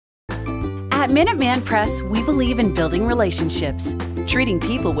At Minuteman Press, we believe in building relationships, treating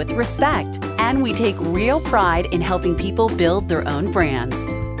people with respect, and we take real pride in helping people build their own brands.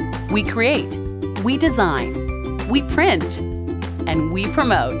 We create, we design, we print, and we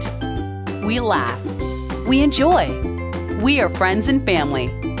promote. We laugh, we enjoy. We are friends and family.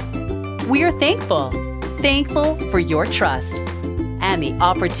 We are thankful for your trust and the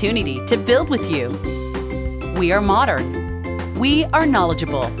opportunity to build with you. We are modern, we are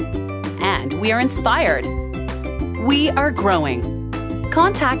knowledgeable, and we are inspired. We are growing.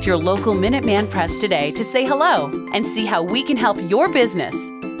 Contact your local Minuteman Press today to say hello and see how we can help your business.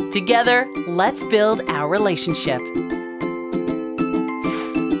 Together, let's build our relationship.